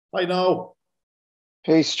I know.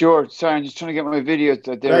 Hey Stuart, sorry, I'm just trying to get my video.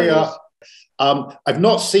 There There it you is. are. I've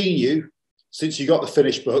not seen you since you got the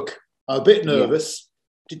finished book. I'm a bit Yeah, nervous.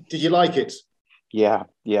 Did you like it? yeah,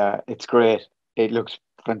 it's great. It looks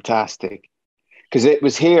fantastic because it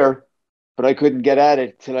was here, but I couldn't get at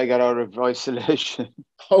it till I got out of isolation.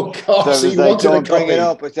 Oh So gosh, I so was you like, wanted a "Don't bring it copy?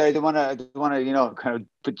 up." I said, I don't want to, kind of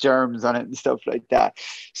put germs on it and stuff like that."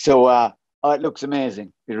 So, it looks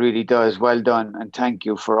amazing. It really does. Well done, and thank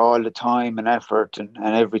you for all the time and effort and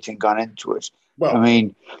everything gone into it. I Well,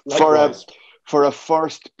 mean, for a likewise. for a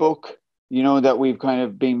first book, that we've kind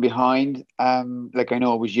of been behind. Like I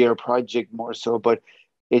know it was your project more so, but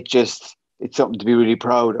it's something to be really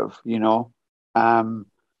proud of.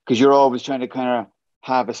 Because you're always trying to kind of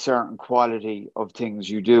have a certain quality of things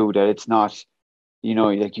you do that it's not,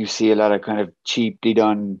 like you see a lot of kind of cheaply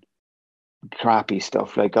done crappy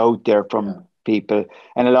stuff like out there from Yeah. people,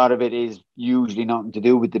 and a lot of it is usually nothing to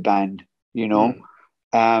do with the band, you know.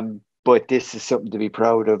 Mm. But this is something to be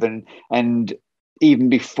proud of, and even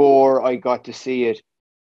before I got to see it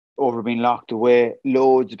over being locked away,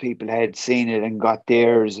 loads of people had seen it and got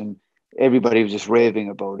theirs, and everybody was just raving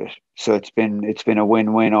about it. So it's been a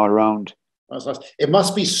win-win all around. That's nice. It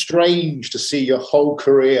must be strange to see your whole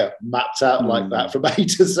career mapped out like that Mm, from A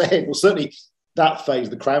to Z. Well, certainly that phase,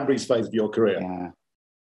 the Cranberries phase of your career. yeah.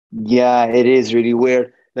 Yeah, it is really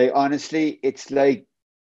weird. Like honestly, it's like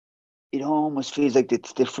it almost feels like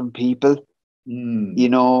it's different people. Mm.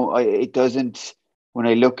 It doesn't. When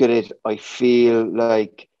I look at it, I feel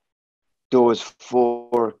like those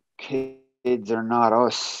four kids are not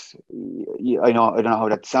us. I don't know how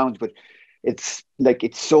that sounds, but it's like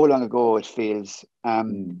it's so long ago. It feels.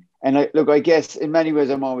 Mm. And look, I guess in many ways,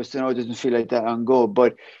 I'm always saying, "Oh, it doesn't feel like that long ago,"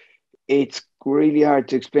 but it's really hard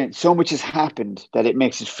to explain. So much has happened that it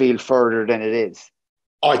makes it feel further than it is.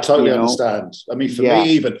 I totally You know? understand. I mean, for me, Yeah,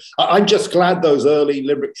 even, I'm just glad those early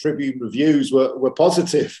Limerick Tribune reviews were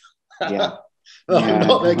positive. yeah, I'm yeah,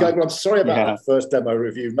 not there going, no, well, I'm sorry about yeah. that first demo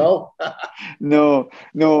review, Noel. No,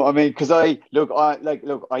 no. I mean, because I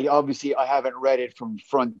obviously I haven't read it from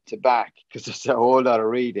front to back because there's a whole lot of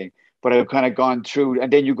reading. But I've kind of gone through,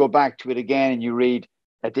 and then you go back to it again and you read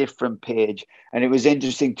a different page. And it was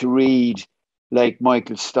interesting to read like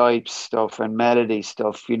Michael Stipe's stuff and Melody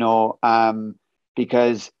stuff,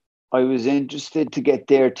 because I was interested to get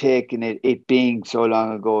their take in it being so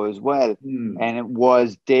long ago as well. Hmm. And it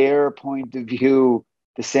was their point of view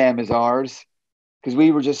the same as ours because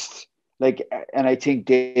we were just like, and I think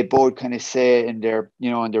they both kind of say in their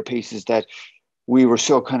pieces that we were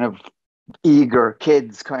so kind of eager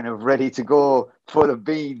kids, kind of ready to go, full of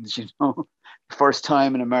beans, first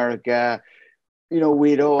time in America.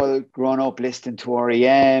 We'd all grown up listening to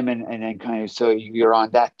REM and then kind of, so you're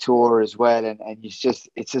on that tour as well. And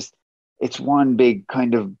it's one big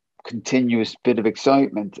kind of continuous bit of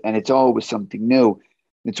excitement and it's always something new.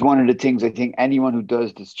 It's one of the things I think anyone who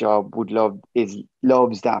does this job would love is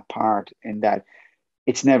loves that part in that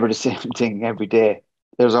it's never the same thing every day.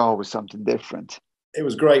 There's always something different. It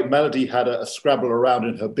was great. Melody had a scrabble around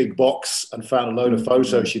in her big box and found a load of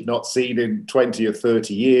photos Mm, she'd not seen in 20 or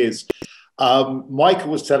 30 years. Michael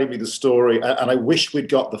was telling me the story, and I wish we'd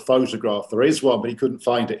got the photograph. There is one, but he couldn't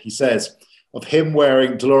find it. He says, of him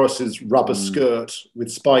wearing Dolores's rubber mm, skirt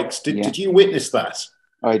with spikes. yeah. Did you witness that?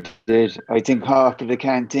 I did. I think half of the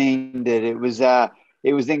canteen did. It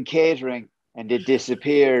was in catering and it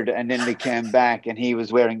disappeared and then they came back and he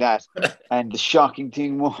was wearing that. And the shocking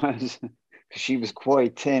thing was she was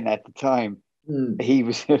quite thin at the time. Hmm. He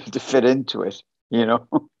was able to fit into it, you know.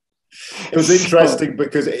 It was So interesting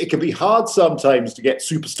because it can be hard sometimes to get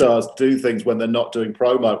superstars to do things when they're not doing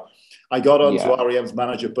promo. I got on to yeah, REM's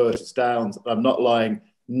manager, Burtis Downs. I'm not lying.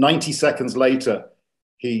 90 seconds later,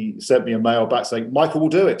 he sent me a mail back saying, Michael will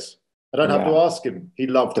do it. I don't have to yeah, ask him. He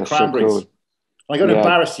loved the that's so Cranberries. cool. I'm going to Yeah,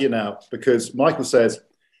 embarrass you now because Michael says,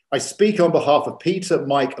 I speak on behalf of Peter,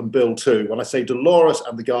 Mike, and Bill too when I say Dolores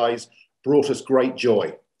and the guys brought us great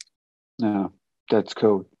joy. no, that's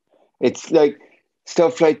cool. It's like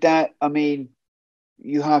stuff like that. I mean,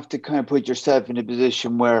 you have to kind of put yourself in a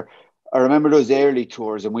position where I remember those early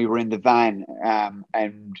tours and we were in the van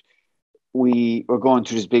and we were going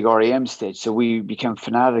through this big REM stage. So we became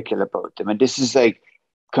fanatical about them. And this is like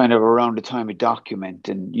kind of around the time of Document.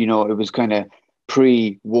 And, it was kind of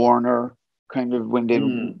pre Warner, kind of when they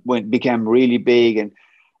Mm. became really big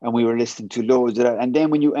and we were listening to loads of that. And then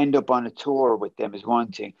when you end up on a tour with them is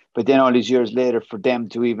one thing. But then all these years later, for them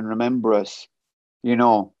to even remember us, you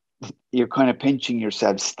know, you're kind of pinching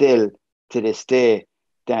yourself still to this day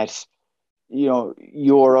that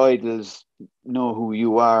your idols know who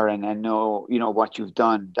you are and know what you've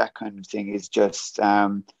done. That kind of thing is just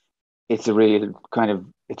it's a real kind of,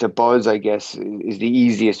 it's a buzz, I guess, is the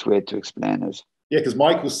easiest way to explain it. Yeah, because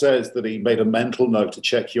Michael says that he made a mental note to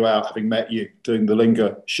check you out, having met you doing the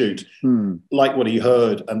Linger shoot, like what he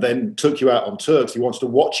heard, and then took you out on tour because he wants to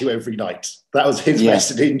watch you every night. That was his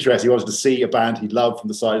vested interest. He wanted to see a band he loved from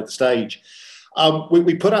the side of the stage.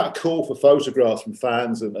 We put out a call for photographs from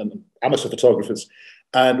fans and amateur photographers,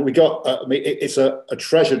 and we got, it's a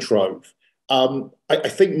treasure trove. I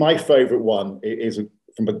think my favourite one is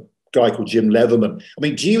from a guy called Jim Leatherman. I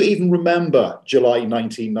mean, do you even remember July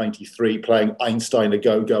 1993 playing Einstein a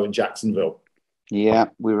Go-Go in Jacksonville? Yeah,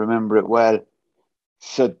 we remember it well.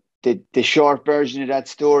 So the short version of that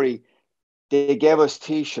story, they gave us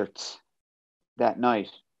T-shirts that night,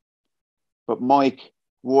 but Mike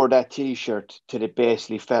wore that T-shirt till it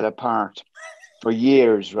basically fell apart for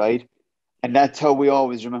years, right? And that's how we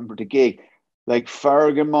always remember the gig. Like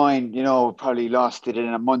Ferg and mine, you know, probably lost it in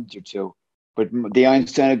a month or two. But the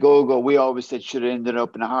Einstein a Go-Go, we always said should have ended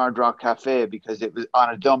up in a Hard Rock Cafe because it was on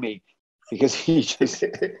a dummy. Because he just,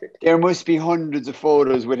 there must be hundreds of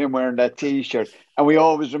photos with him wearing that T-shirt. And we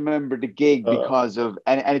always remember the gig because of,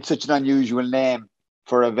 and it's such an unusual name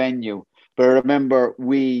for a venue. But I remember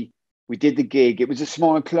we did the gig. It was a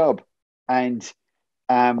small club. And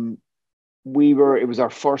it was our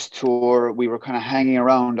first tour. We were kind of hanging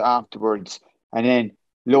around afterwards. And then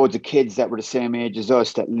loads of kids that were the same age as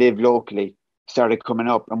us that live locally started coming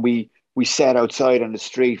up, and we sat outside on the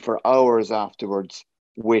street for hours afterwards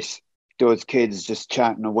with those kids just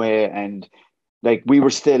chatting away, and like we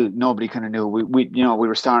were still, nobody kind of knew, we you know, we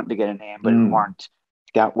were starting to get a name, but we weren't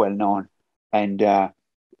that well known. And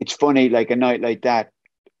it's funny, like a night like that,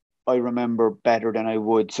 I remember better than I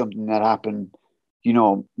would something that happened, you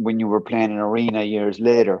know, when you were playing an arena years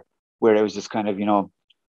later, where it was just kind of, you know,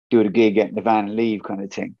 do the gig, get in the van and leave kind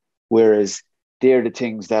of thing. Whereas they're the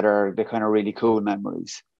things that are the kind of really cool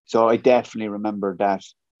memories. So I definitely remember that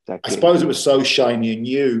gig. I suppose it was so shiny and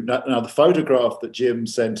new. Now the photograph that Jim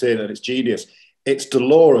sent in, and it's genius, it's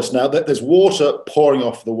Dolores. Now there's water pouring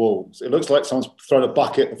off the walls. It looks like someone's thrown a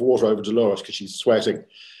bucket of water over Dolores because she's sweating.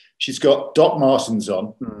 She's got Doc Martens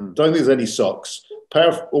on. Don't think there's any socks. Pair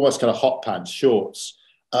of almost kind of hot pants, shorts.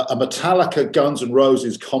 A Metallica Guns N'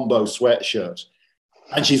 Roses combo sweatshirt.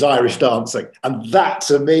 And she's Irish dancing. And that,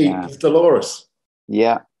 to me, is Dolores.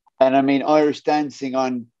 Yeah. And I mean, Irish dancing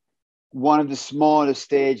on one of the smallest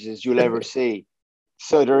stages you'll ever see.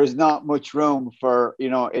 So there is not much room for, you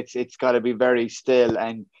know, it's got to be very still.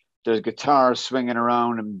 And there's guitars swinging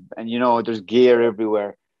around and you know, there's gear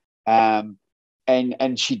everywhere. And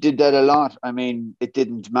she did that a lot. I mean, it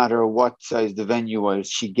didn't matter what size the venue was.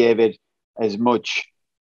 She gave it as much,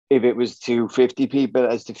 if it was to 50 people,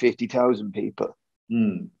 as to 50,000 people.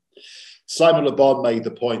 Simon Le Bon made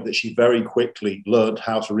the point that she very quickly learned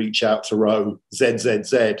how to reach out to row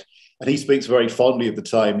ZZZ. And he speaks very fondly of the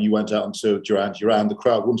time you went out on tour with Duran Duran. The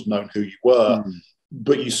crowd wouldn't have known who you were,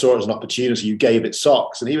 but you saw it as an opportunity. You gave it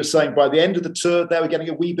socks. And he was saying by the end of the tour, they were getting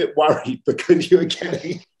a wee bit worried because you were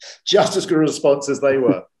getting just as good a response as they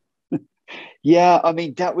were. Yeah, I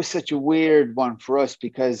mean, that was such a weird one for us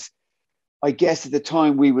because I guess at the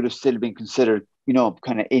time we would have still been considered, you know,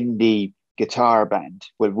 kind of indie guitar band.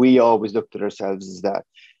 Well, we always looked at ourselves as that.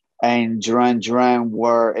 And Duran Duran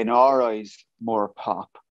were, in our eyes, more pop.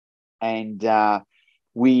 And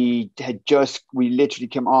we literally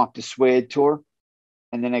came off the Suede tour.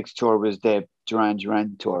 And the next tour was the Duran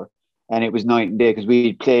Duran tour. And it was night and day because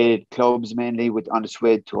we played clubs mainly on the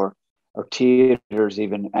Suede tour, or theaters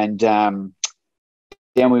even. And then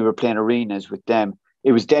we were playing arenas with them.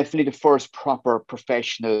 It was definitely the first proper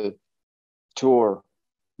professional tour,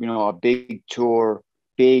 you know, a big tour,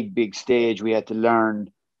 big stage. We had to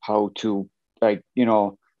learn how to, like, you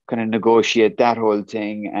know, kind of negotiate that whole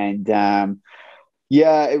thing. And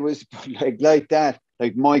yeah, it was like that.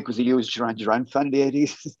 Like Mike was a huge Duran Duran fan in the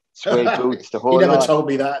 80s. Suede boots, the whole He never lot. told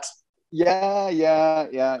me that. Yeah.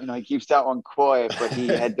 You know, he keeps that one quiet, but he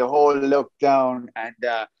had the whole look down. And,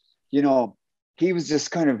 you know, he was just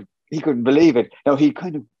kind of, he couldn't believe it. Now, he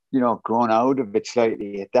kind of, you know, grown out of it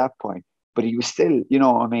slightly at that point. But he was still, you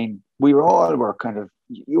know, I mean, we were kind of,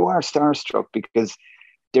 you are starstruck because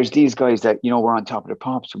there's these guys that, you know, were on top of the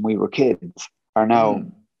pops when we were kids, are now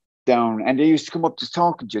down. And they used to come up just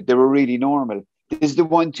talking to you. They were really normal. This is the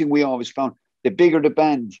one thing we always found. The bigger the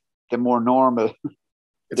band, the more normal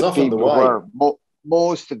it's often the way. Were.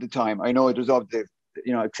 Most of the time. I know there's obviously,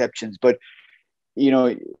 you know, exceptions, but, you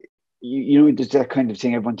know, there's that kind of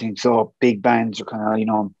thing. Everyone thinks, oh, big bands are kind of, you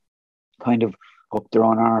know, kind of up their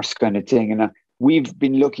own arse kind of thing. And we've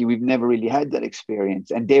been lucky. We've never really had that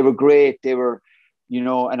experience. And they were great. They were, you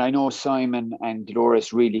know, and I know Simon and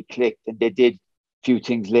Dolores really clicked, and they did few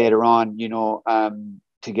things later on,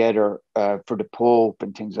 together for the Pope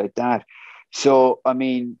and things like that. So, I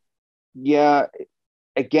mean, yeah,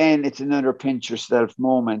 again, it's another pinch yourself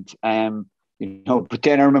moment. But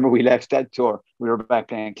then I remember we left that tour. We were back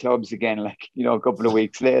playing clubs again, a couple of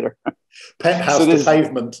weeks later. Penthouse to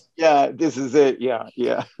pavement. Yeah, this is it. Yeah,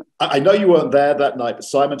 yeah. I know you weren't there that night, but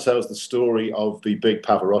Simon tells the story of the big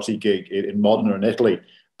Pavarotti gig in Modena in Italy.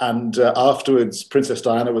 And afterwards, Princess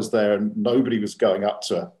Diana was there and nobody was going up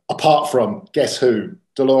to her, apart from, guess who?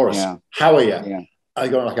 Dolores. Yeah. How are you? Yeah. I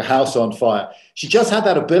got like a house on fire. She just had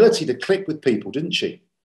that ability to click with people, didn't she?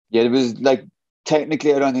 Yeah, it was like,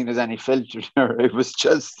 technically, I don't think there's any filter there. It was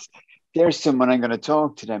just, there's someone, I'm going to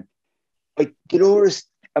talk to them. Like Dolores,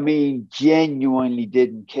 I mean, genuinely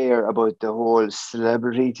didn't care about the whole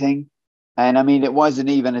celebrity thing. And I mean, it wasn't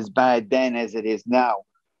even as bad then as it is now.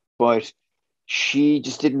 But she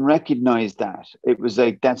just didn't recognize that. It was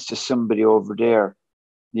like, that's just somebody over there.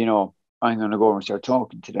 I'm going to go over and start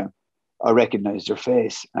talking to them. I recognized her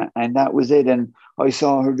face. And that was it. And I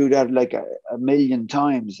saw her do that like a million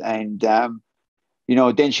times. And,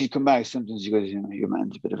 then she'd come back. Sometimes she goes, your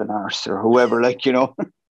man's a bit of an arse or whoever,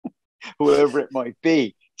 whoever it might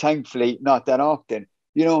be. Thankfully, not that often,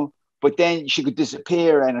 but then she could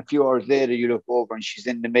disappear. And a few hours later, you look over and she's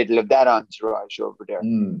in the middle of that entourage over there,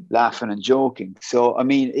 laughing and joking. So, I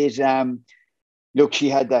mean, look, she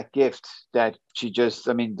had that gift that she just,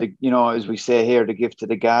 I mean, as we say here, the gift of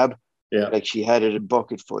the gab. Yeah. Like she had it in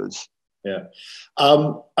bucketfuls. Yeah.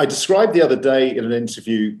 I described the other day in an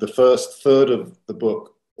interview the first third of the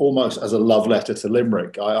book almost as a love letter to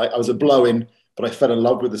Limerick. I was a blow-in, but I fell in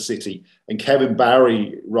love with the city. And Kevin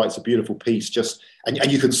Barry writes a beautiful piece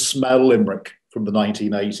and you can smell Limerick from the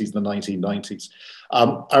 1980s and the 1990s.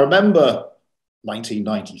 I remember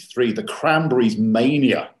 1993, the Cranberries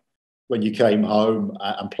mania when you came home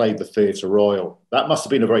and played the Theatre Royal. That must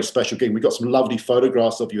have been a very special gig. We got some lovely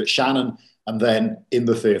photographs of you at Shannon and then in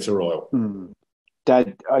the Theatre Royal.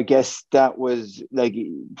 I guess that was like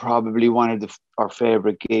probably one of our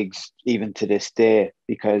favourite gigs even to this day,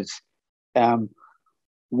 because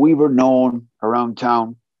we were known around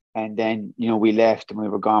town, and then we left and we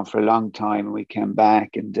were gone for a long time and we came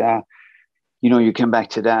back, and you came back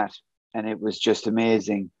to that and it was just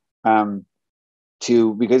amazing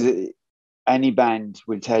because any band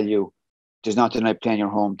will tell you there's nothing like playing your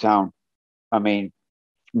hometown. I mean,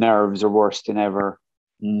 nerves are worse than ever.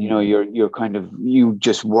 You're kind of, you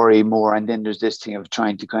just worry more. And then there's this thing of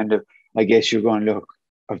trying to kind of, I guess you're going, look,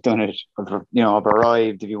 I've done it. I've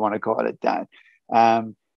arrived, if you want to call it that.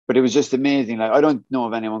 But it was just amazing. Like, I don't know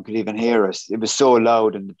if anyone could even hear us. It was so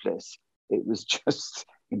loud in the place. It was just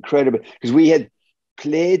incredible because we had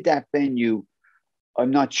played that venue,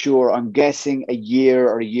 I'm not sure, I'm guessing a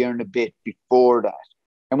year and a bit before that.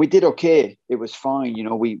 And we did okay. It was fine.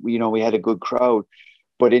 We had a good crowd.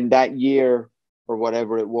 But in that year or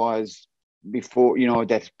whatever it was before,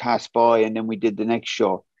 that passed by, and then we did the next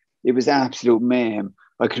show, it was absolute mayhem.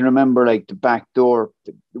 I can remember like the back door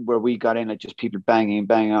where we got in, like just people banging,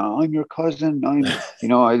 oh, I'm your cousin.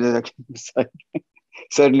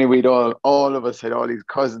 Suddenly we'd all of us had all these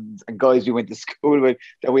cousins and guys we went to school with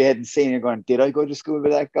that we hadn't seen, and going, did I go to school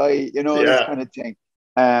with that guy? This kind of thing.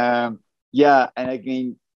 And I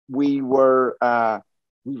mean, we were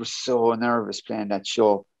so nervous playing that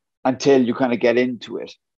show until you kind of get into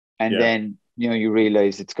it, and then you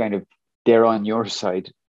realize it's kind of they're on your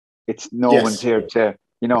side. It's no one's here to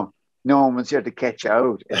no one's here to catch you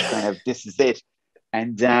out. It's kind of this is it,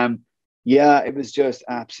 and it was just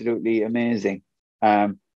absolutely amazing.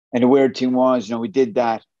 And the weird thing was, we did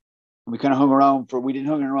that, and we kind of we didn't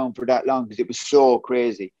hang around for that long because it was so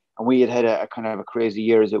crazy, and we had a kind of a crazy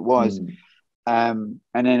year as it was. And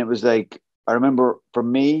then it was like, I remember for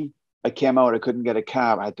me, I came out, I couldn't get a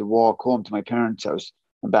cab. I had to walk home to my parents' house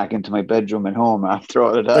and back into my bedroom at home after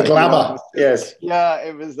all of that. The glamour, yes. Yeah,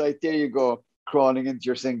 it was like, there you go, crawling into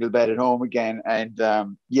your single bed at home again. And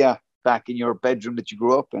back in your bedroom that you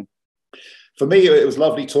grew up in. For me, it was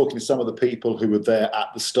lovely talking to some of the people who were there at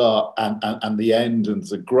the start and the end. And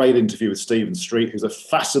there's a great interview with Stephen Street, who's a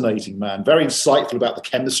fascinating man, very insightful about the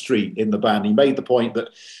chemistry in the band. He made the point that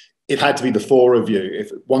it had to be the four of you.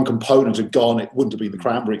 If one component had gone, it wouldn't have been the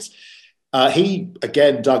Cranberries. He,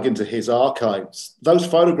 again, dug into his archives. Those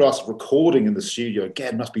photographs of recording in the studio,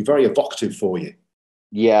 again, must be very evocative for you.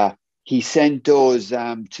 Yeah, he sent those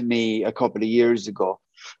to me a couple of years ago.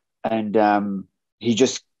 And he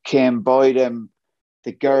just came by them.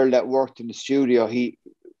 The girl that worked in the studio, he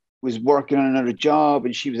was working on another job,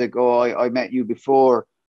 and she was like, oh, I met you before.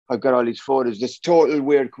 I've got all these photos. This total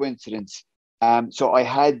weird coincidence. So I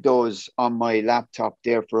had those on my laptop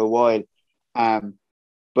there for a while.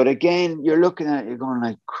 But again, you're looking at it, you're going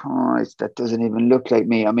like, Christ, that doesn't even look like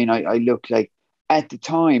me. I mean, I look like, at the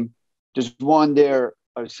time, there's one there,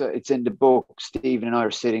 it's in the book, Stephen and I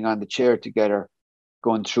are sitting on the chair together,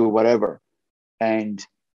 going through whatever. And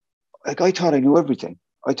like, I thought I knew everything.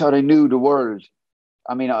 I thought I knew the world.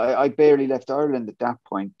 I mean, I barely left Ireland at that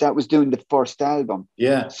point. That was doing the first album.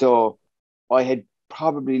 Yeah. So I had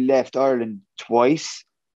probably left Ireland twice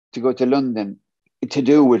to go to London to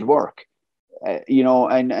do with work, you know,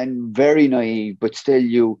 and very naive, but still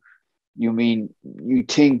you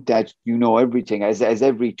think that you know everything, as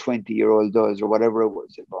every 20-year-old does, or whatever it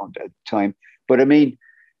was around that time. But I mean,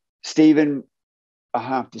 Stephen, I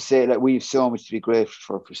have to say, like, we have so much to be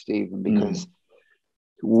grateful for Stephen, because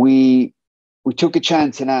we took a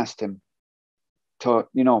chance and asked him to,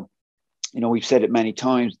 you know, we've said it many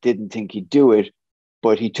times, didn't think he'd do it,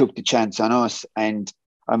 but he took the chance on us. And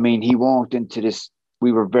I mean, he walked into this,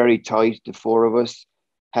 we were very tight, the four of us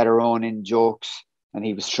had our own in jokes, and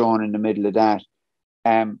he was thrown in the middle of that.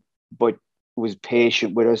 But was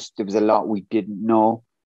patient with us. There was a lot we didn't know,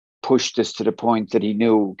 pushed us to the point that he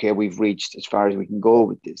knew, okay, we've reached as far as we can go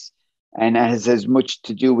with this. And it has as much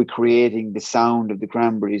to do with creating the sound of the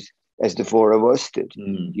Cranberries as the four of us did,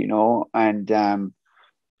 you know. And,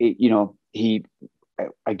 you know, he,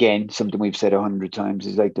 again, something we've said 100 times,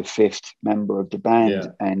 is like the fifth member of the band. Yeah.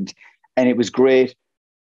 And it was great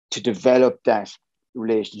to develop that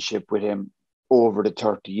relationship with him over the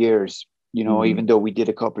 30 years, you know. Even though we did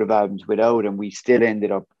a couple of albums without him, we still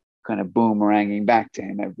ended up kind of boomeranging back to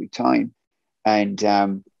him every time. And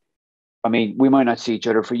I mean, we might not see each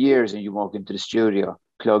other for years, and you walk into the studio,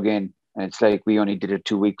 plug in, and it's like we only did it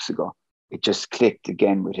 2 weeks ago. It just clicked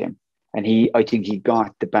again with him. And I think he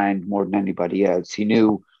got the band more than anybody else. He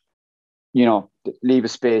knew, you know, leave a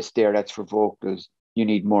space there, that's for vocals. You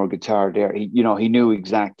need more guitar there. He knew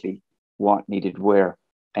exactly what needed where.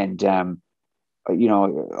 And you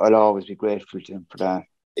know, I'll always be grateful to him for that.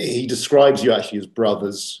 He describes you actually as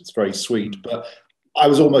brothers. It's very sweet. But I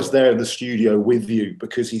was almost there in the studio with you,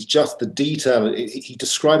 because he's just the detail. He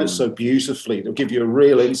described it so beautifully. It'll give you a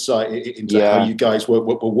real insight into how you guys were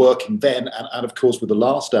working then, and of course with the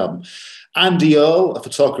last album. Andy Earl, a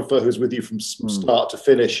photographer who was with you from start to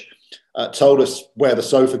finish, told us where the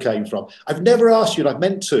sofa came from. I've never asked you, and I've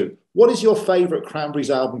meant to. What is your favourite Cranberries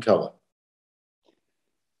album cover?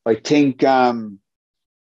 I think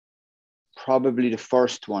probably the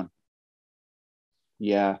first one.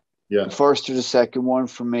 Yeah. The first or the second one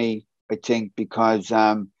for me, I think, because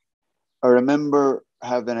I remember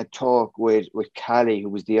having a talk with Callie, who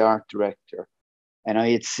was the art director, and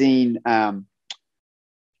I had seen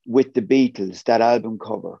with the Beatles that album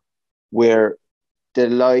cover where the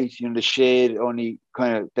light, you know, the shade only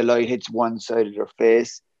kind of, the light hits one side of their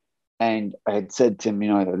face. And I had said to him, you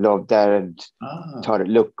know, I loved that, and thought it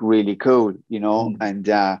looked really cool, you know. And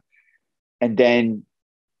then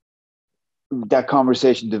that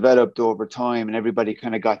conversation developed over time, and everybody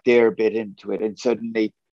kind of got their bit into it. And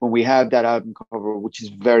suddenly, when we have that album cover, which is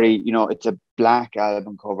very, you know, it's a black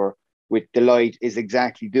album cover with the light is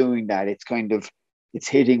exactly doing that. It's kind of, it's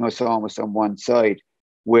hitting us almost on one side,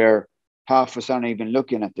 where half of us aren't even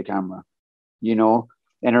looking at the camera, you know.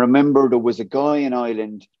 And I remember there was a guy in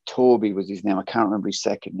Ireland, Toby was his name, I can't remember his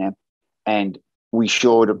second name, and we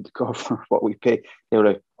showed him the cover, what we paid. They were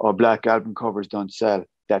like, oh, black album covers don't sell.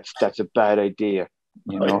 That's a bad idea,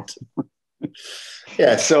 you know.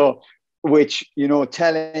 Yeah. So, which, you know,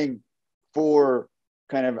 telling 4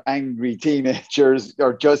 kind of angry teenagers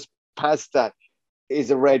or just past that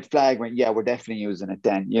is a red flag. When, yeah, we're definitely using it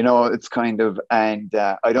then, you know. It's kind of, and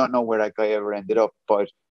I don't know where that guy ever ended up, but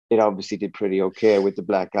it obviously did pretty okay with the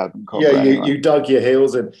black album cover. Yeah, you dug your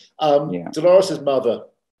heels in. Dolores' mother,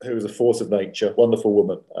 who was a force of nature, wonderful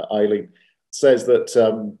woman, Eileen, says that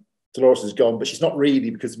Dolores is gone, but she's not really,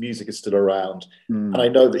 because the music is still around. And I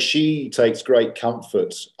know that she takes great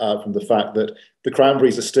comfort from the fact that the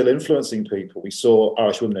Cranberries are still influencing people. We saw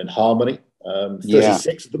Irish Women in Harmony,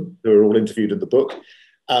 36 of them, who are all interviewed in the book.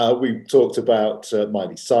 We talked about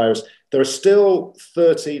Miley Cyrus. There are still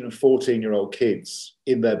 13 and 14-year-old kids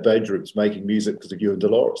in their bedrooms making music because of you and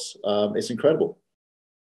Dolores. It's incredible.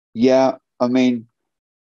 Yeah, I mean,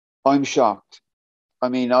 I'm shocked. I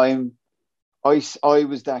mean, I was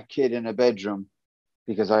that kid in a bedroom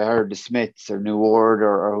because I heard the Smiths or New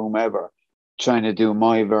Order or whomever trying to do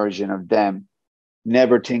my version of them,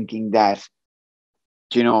 never thinking that,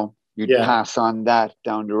 you know, you'd pass on that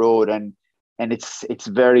down the road. And it's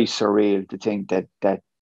very surreal to think that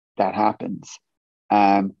happens.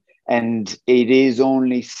 And it is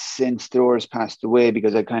only since Dolores passed away,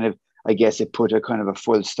 because I guess it put a kind of a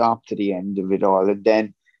full stop to the end of it all. And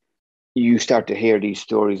then you start to hear these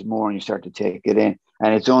stories more and you start to take it in.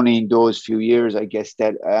 And it's only in those few years, I guess,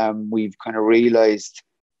 that we've kind of realized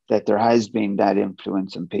that there has been that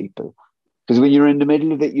influence on people. Because when you're in the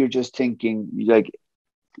middle of it, you're just thinking, like,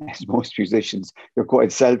 as most musicians, you're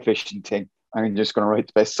quite selfish and think, I'm just going to write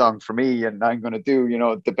the best song for me and I'm going to do,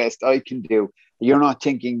 the best I can do. You're not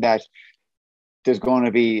thinking that there's going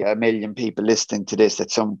to be 1 million people listening to this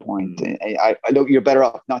at some point. I look, you're better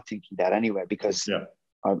off not thinking that anyway, because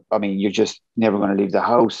I mean, you're just never going to leave the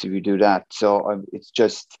house if you do that. So it's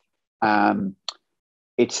just,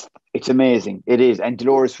 it's amazing. It is. And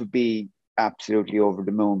Dolores would be absolutely over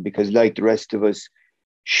the moon, because like the rest of us,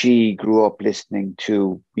 she grew up listening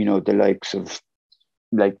to, the likes of,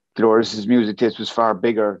 like, Dolores's music taste was far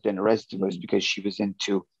bigger than the rest of us, because she was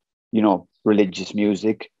into, religious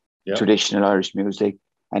music, traditional Irish music,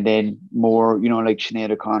 and then more, like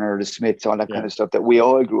Sinead O'Connor, the Smiths, all that kind of stuff that we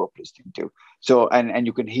all grew up listening to. So, and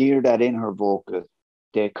you can hear that in her vocal,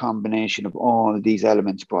 the combination of all of these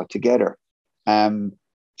elements brought together.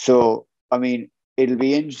 So, I mean, it'll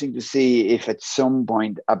be interesting to see if at some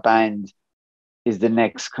point a band is the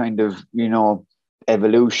next kind of,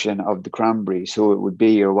 evolution of the Cranberries, who it would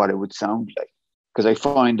be or what it would sound like. Because I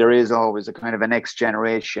find there is always a kind of a next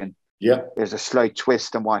generation. Yeah. There's a slight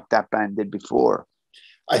twist on what that band did before.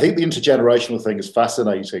 I think the intergenerational thing is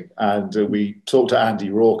fascinating. And we talked to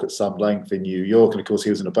Andy Rourke at some length in New York. And of course,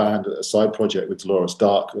 he was in a band, a side project with Dolores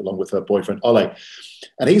Dark, along with her boyfriend, Ole.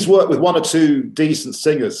 And he's worked with one or two decent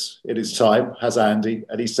singers in his time, has Andy.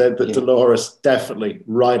 And he said that Dolores definitely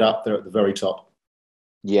right up there at the very top.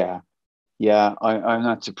 Yeah. Yeah, I'm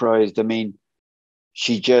not surprised. I mean,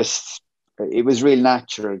 it was real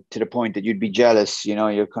natural to the point that you'd be jealous,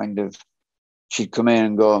 you're kind of, she'd come in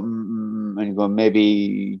and go, and you go,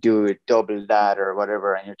 maybe do it double that or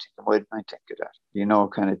whatever. And you're thinking, why didn't I think of that?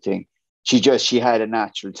 Kind of thing. She had a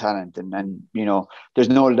natural talent, and there's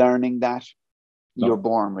no learning that. You're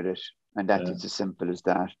born with it. And that is as simple as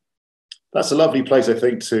that. That's a lovely place, I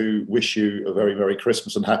think, to wish you a very Merry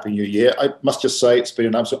Christmas and Happy New Year. I must just say it's been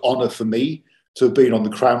an absolute honour for me to have been on the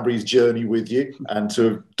Cranberries journey with you and to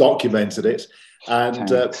have documented it. And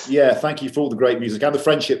thank you for all the great music and the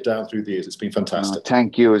friendship down through the years. It's been fantastic.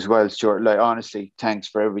 Thank you as well, Stuart. Like, honestly, thanks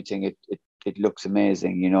for everything. It looks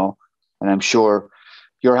amazing, and I'm sure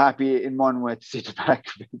you're happy in one way to see the back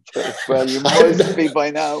of it. Well, you must be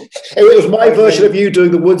by now. It was my version of you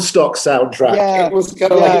doing the Woodstock soundtrack. Yeah, it was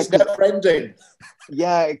kind of like, it's never ending.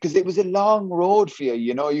 Yeah, because it was a long road for you.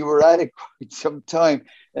 You were at it quite some time,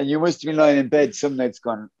 and you must have been lying in bed some nights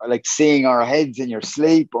going, like, seeing our heads in your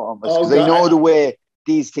sleep almost. Because I know the way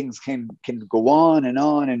these things can go on.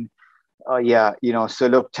 And so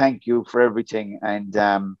look, thank you for everything.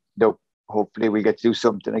 And look, hopefully we get to do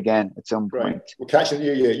something again at some point. We'll catch you in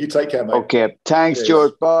the new year. You take care, mate. Okay. Thanks,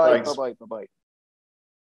 Stuart. Bye. Bye-bye. Bye-bye.